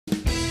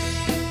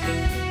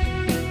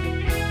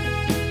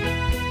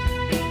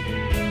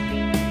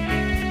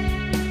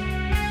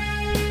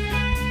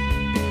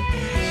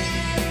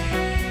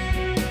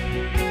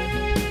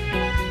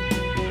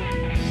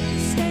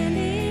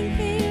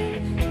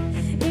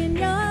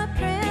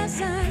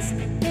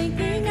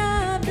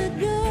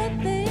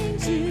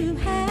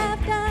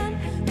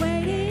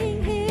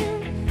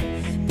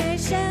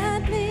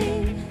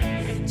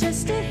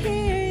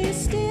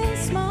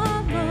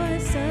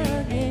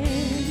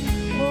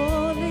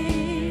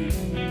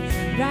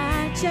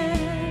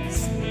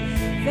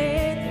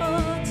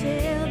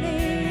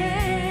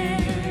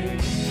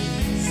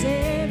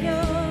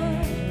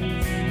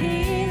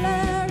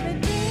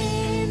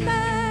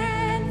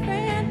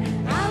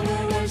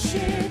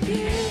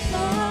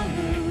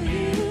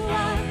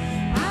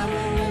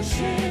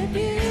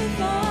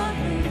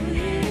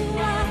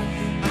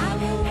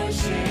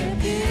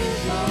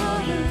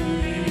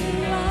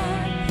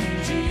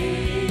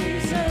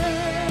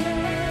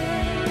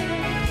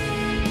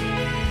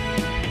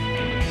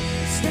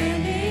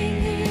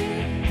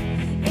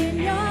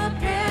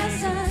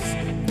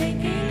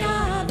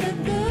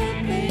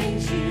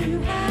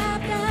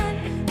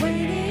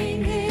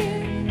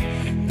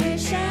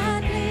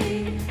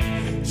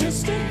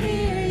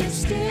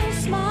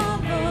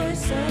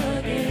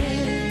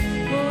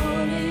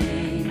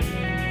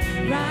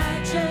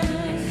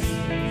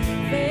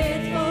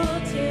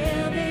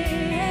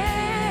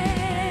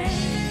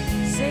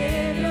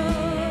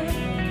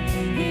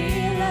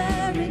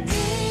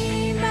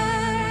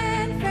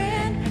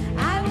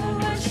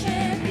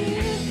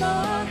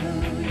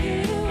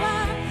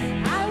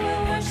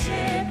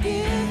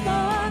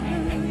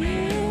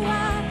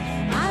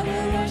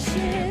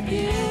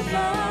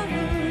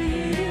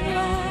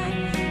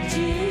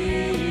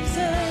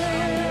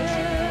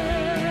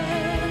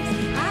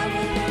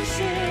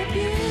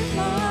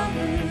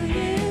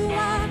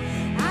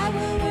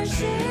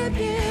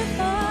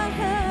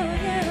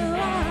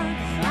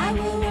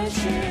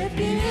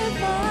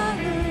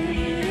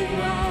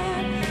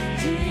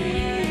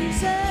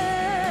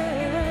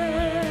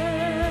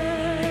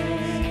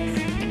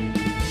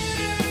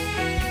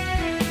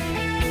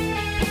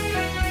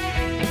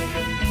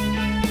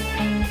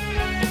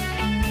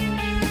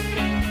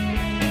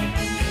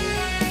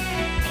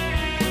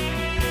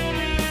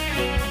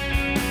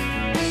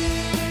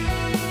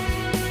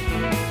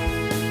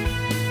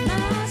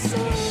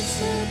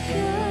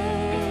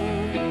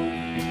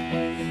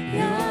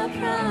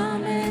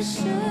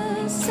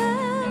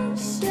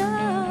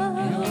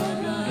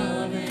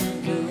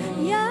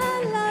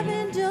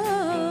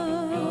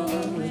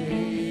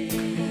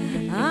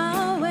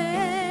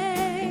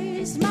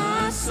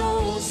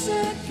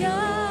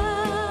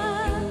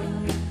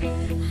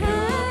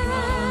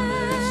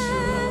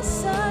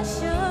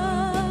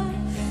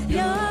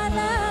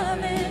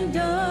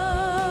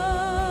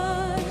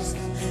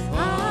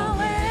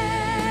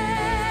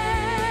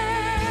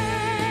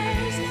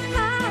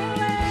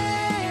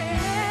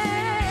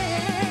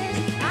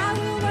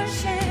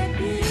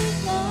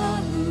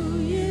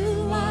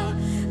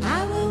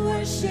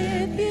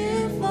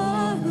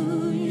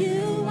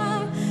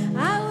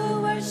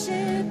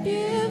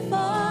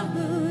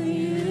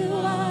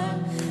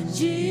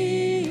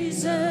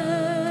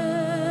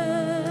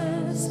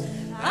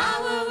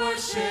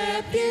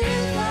worship you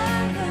for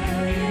who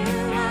you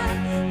are.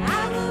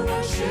 I will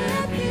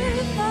worship you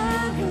for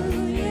who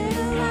you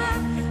are.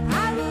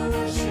 I will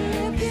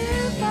worship you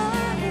for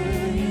who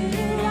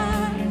you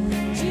are,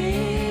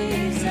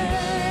 Jesus.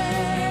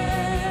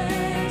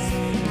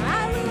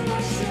 I will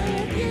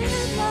worship you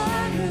for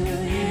who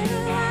you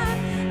are.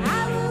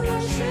 I will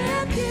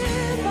worship you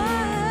for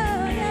who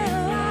you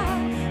are.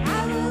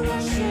 I will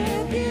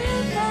worship you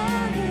for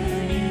who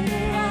you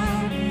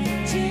are,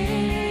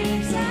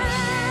 Jesus,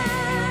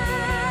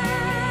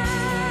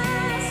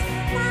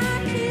 my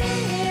King.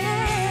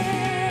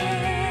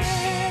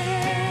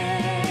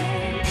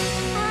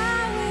 I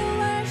will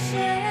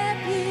worship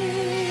you.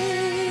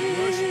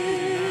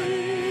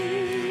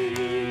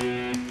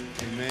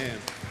 Amen.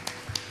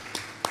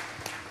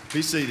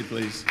 Be seated,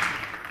 please.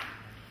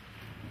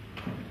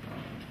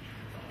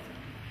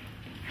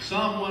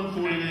 Psalm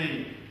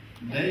 148,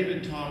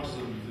 David talks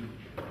of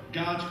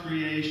God's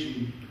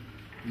creation,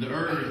 the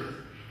earth,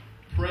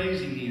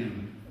 praising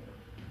Him,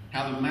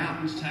 how the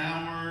mountains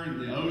tower and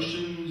the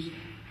oceans,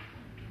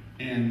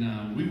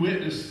 and we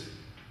witness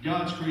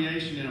God's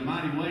creation in a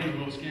mighty way in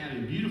Wilkes County,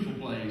 a beautiful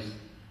place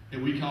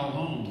that we call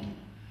home.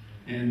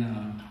 And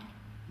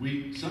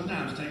we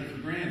sometimes take it for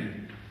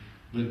granted,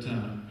 but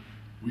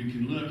we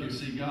can look and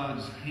see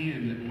God's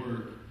hand at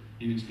work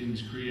in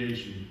His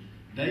creation.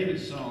 David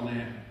saw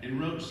that and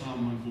wrote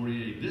Psalm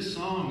 148. This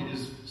song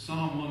is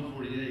Psalm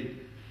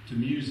 148 to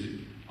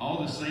music.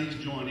 All the saints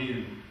join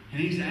in.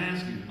 And he's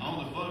asking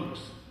all the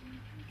folks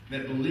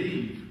that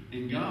believe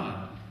in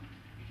God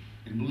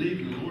and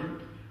believe in the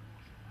Lord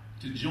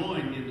to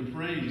join in the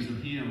praise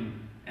of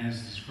Him as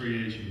His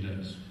creation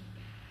does.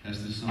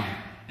 That's the song.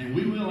 And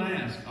we will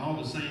ask all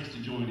the saints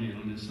to join in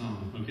on this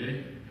song,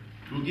 okay?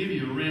 We'll give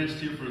you a rest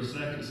here for a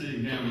second,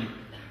 sitting down.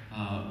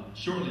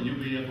 Shortly,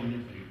 you'll be up on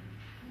your feet.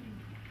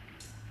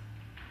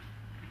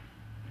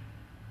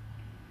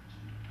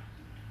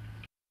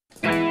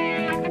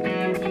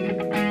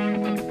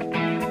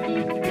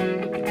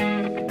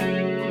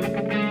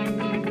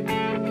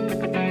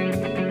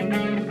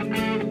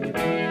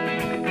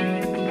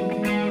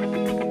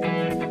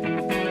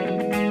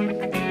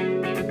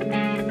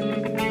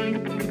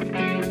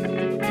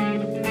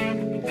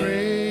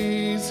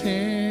 Praise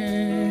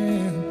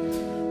Him,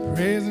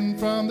 praising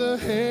from the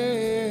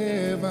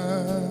heavens.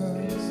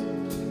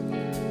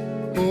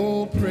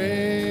 Oh,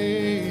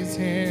 praise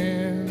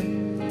Him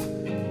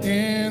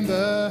in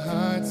the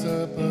heights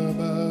up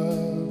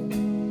above.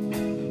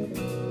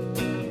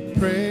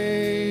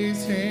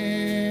 Praise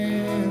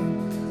Him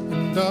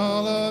and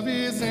all of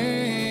His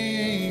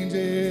angels.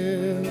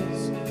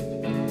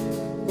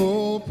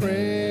 Oh,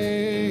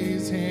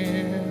 praise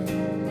Him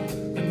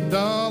and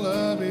all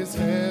of His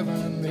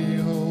heavenly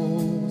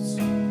hosts.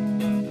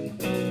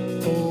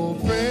 Oh,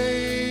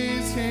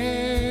 praise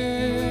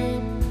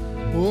Him,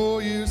 oh,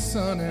 you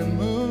sun and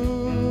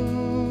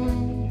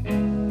moon,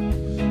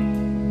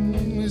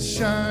 His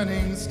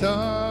shining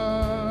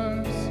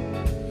stars,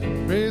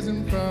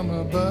 praising from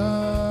above.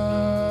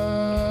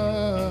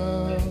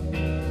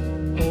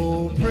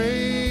 Oh,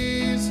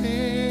 praise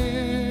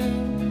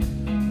Him,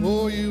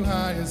 oh, you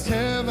highest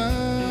heavens,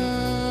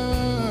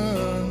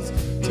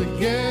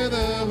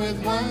 together with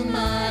one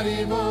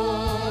mighty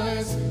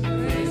voice,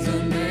 praise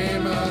the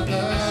name of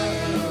the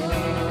Lord.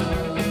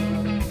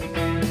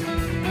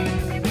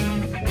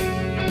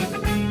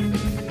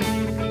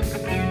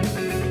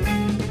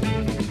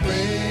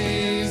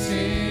 Praise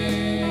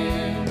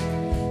Him,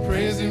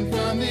 praise Him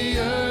from the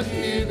earth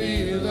here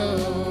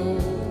below.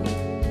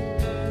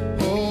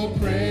 Oh,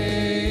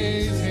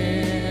 praise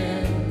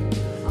Him,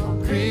 all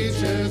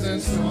creatures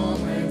and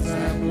storm winds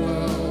that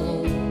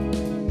blow.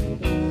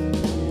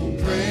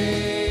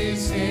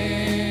 Praise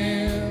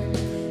Him,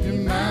 you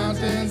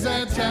mountains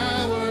that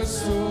tower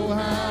so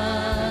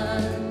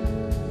high.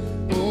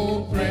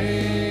 Oh,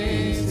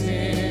 praise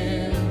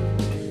Him,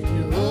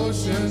 you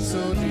oceans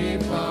so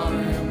deep far